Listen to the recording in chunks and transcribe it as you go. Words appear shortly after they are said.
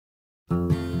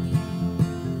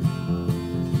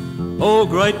Oh,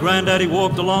 great-granddaddy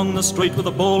walked along the street with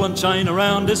a ball and chain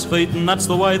around his feet, and that's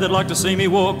the way they'd like to see me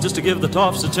walk, just to give the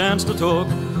toffs a chance to talk.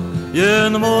 Yeah,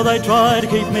 and the more they try to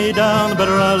keep me down, the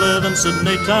better I live in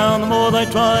Sydney town. The more they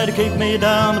try to keep me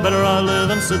down, the better I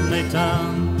live in Sydney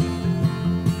town.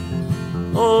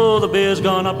 Oh, the beer's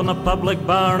gone up in the public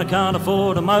bar and I can't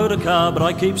afford a motor car, but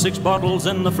I keep 6 bottles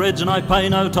in the fridge and I pay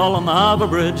no toll on the harbour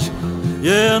bridge.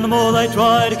 Yeah, and the more they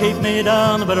try to keep me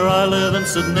down, the better I live in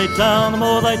Sydney town. The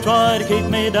more they try to keep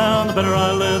me down, the better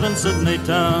I live in Sydney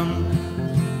town.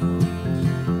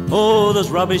 Oh, there's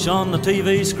rubbish on the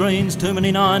TV screens, too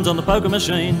many nines on the poker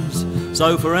machines.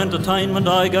 So for entertainment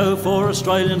I go for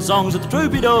Australian songs at the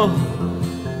Troubadour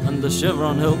and the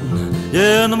Chevron Hilton.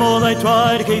 Yeah, and the more they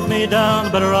try to keep me down,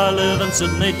 the better I live in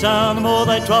Sydney town. The more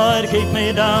they try to keep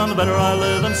me down, the better I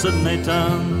live in Sydney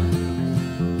town.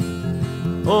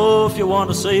 Oh, if you want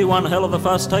to see one hell of a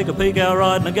fuss, take a peek out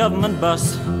riding a government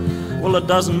bus. Well, it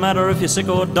doesn't matter if you're sick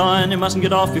or dying, you mustn't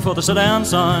get off before the sit-down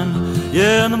sign.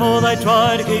 Yeah, and the more they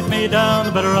try to keep me down,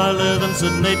 the better I live in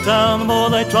Sydney town. The more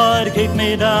they try to keep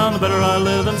me down, the better I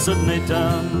live in Sydney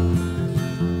town.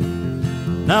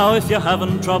 Now if you're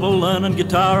having trouble learning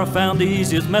guitar, I found the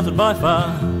easiest method by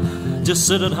far. Just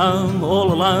sit at home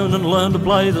all alone and learn to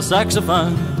play the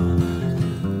saxophone.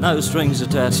 No strings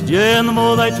attached. Yeah, and the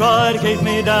more they try to keep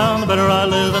me down, the better I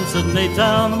live in Sydney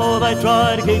town. The more they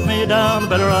try to keep me down, the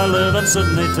better I live in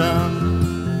Sydney town.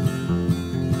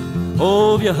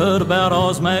 Oh, have you heard about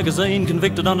Oz magazine,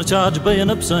 convicted on a charge of being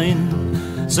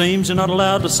obscene? Seems you're not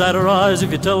allowed to satirise,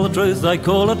 if you tell the truth they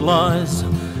call it lies.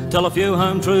 Tell a few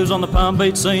home truths on the Palm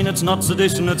Beach scene, it's not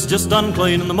sedition, it's just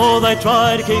unclean. And the more they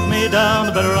try to keep me down,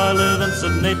 the better I live in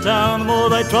Sydney town. The more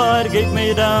they try to keep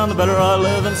me down, the better I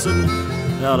live in Sydney.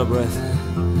 Out of breath.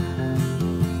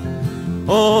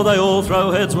 Oh, they all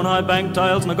throw heads when I bank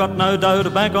tails, and I got no dough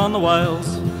to bank on the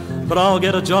whales. But I'll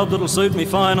get a job that'll suit me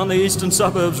fine on the eastern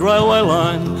suburbs railway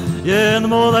line. Yeah, and the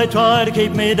more they try to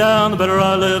keep me down, the better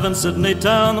I live in Sydney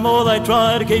town. The more they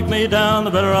try to keep me down, the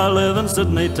better I live in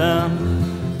Sydney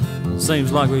town.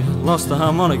 Seems like we lost the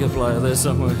harmonica player there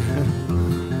somewhere.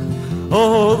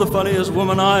 Oh, the funniest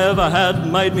woman I ever had,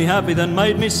 made me happy then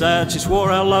made me sad. She swore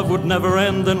our love would never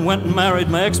end, then went and married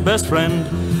my ex-best friend.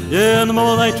 Yeah, and the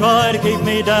more they try to keep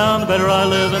me down, the better I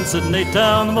live in Sydney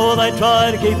town. The more they try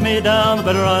to keep me down, the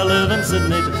better I live in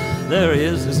Sydney. There he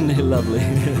is, isn't he lovely?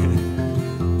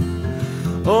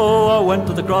 Oh, I went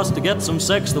to the cross to get some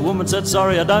sex. The woman said,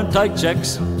 sorry, I don't take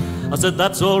checks. I said,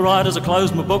 that's all right, as I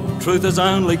closed my book. Truth is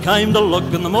only came to look.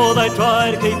 And the more they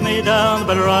try to keep me down, the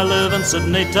better I live in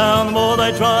Sydney town. The more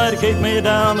they try to keep me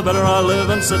down, the better I live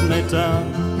in Sydney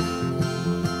town.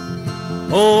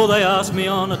 Oh, they asked me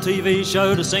on a TV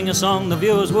show to sing a song the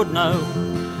viewers would know.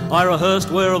 I rehearsed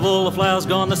Where Have All the Flowers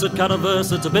Gone. They said, cut a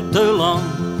verse that's a bit too long.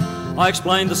 I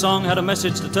explained the song had a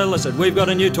message to tell. They said, we've got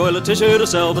a new toilet tissue to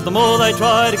sell. But the more they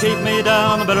try to keep me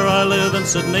down, the better I live in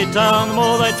Sydney town. The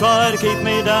more they try to keep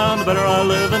me down, the better I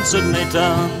live in Sydney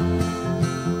town.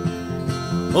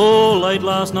 Oh, late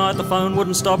last night the phone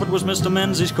wouldn't stop. It was Mr.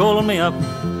 Menzies calling me up.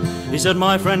 He said,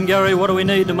 my friend Gary, what do we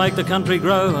need to make the country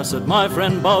grow? I said, my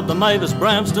friend Bob, the Mavis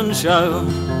Bramston show.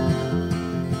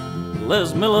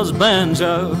 Les Miller's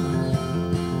banjo,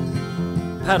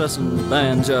 Patterson's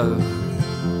banjo,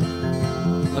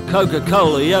 a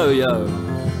Coca-Cola yo-yo,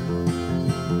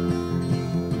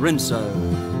 Rinso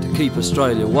to keep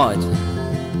Australia white,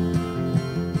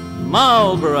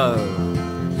 Marlboro,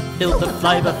 filter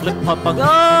flavour, flip-pop.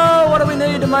 Oh, what do we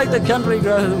need to make the country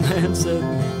grow, the man said.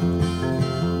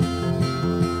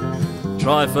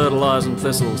 Try fertilising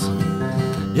thistles.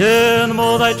 Yeah, and the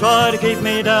more they try to keep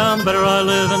me down, the better I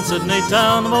live in Sydney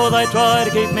town. The more they try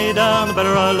to keep me down, the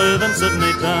better I live in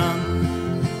Sydney town.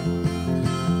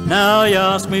 Now you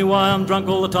ask me why I'm drunk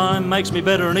all the time, makes me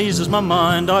better and eases my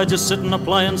mind. I just sit and I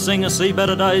play and sing, I see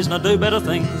better days and I do better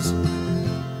things.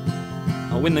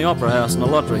 I win the Opera House in the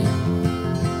lottery,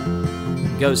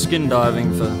 go skin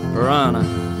diving for piranha,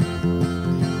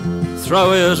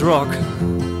 throw Ayers Rock,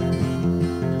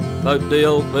 vote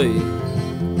DLP,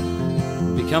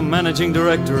 become managing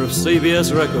director of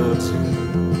CBS Records,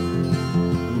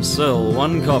 and sell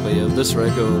one copy of this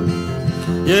record.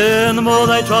 Yeah, and the more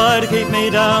they try to keep me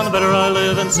down, the better I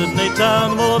live in Sydney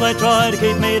town. The more they try to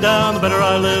keep me down, the better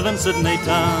I live in Sydney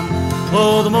town.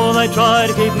 Oh, the more they try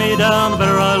to keep me down, the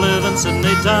better I live in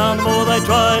Sydney town. The more they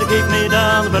try to keep me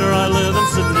down, the better I live in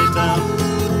Sydney town.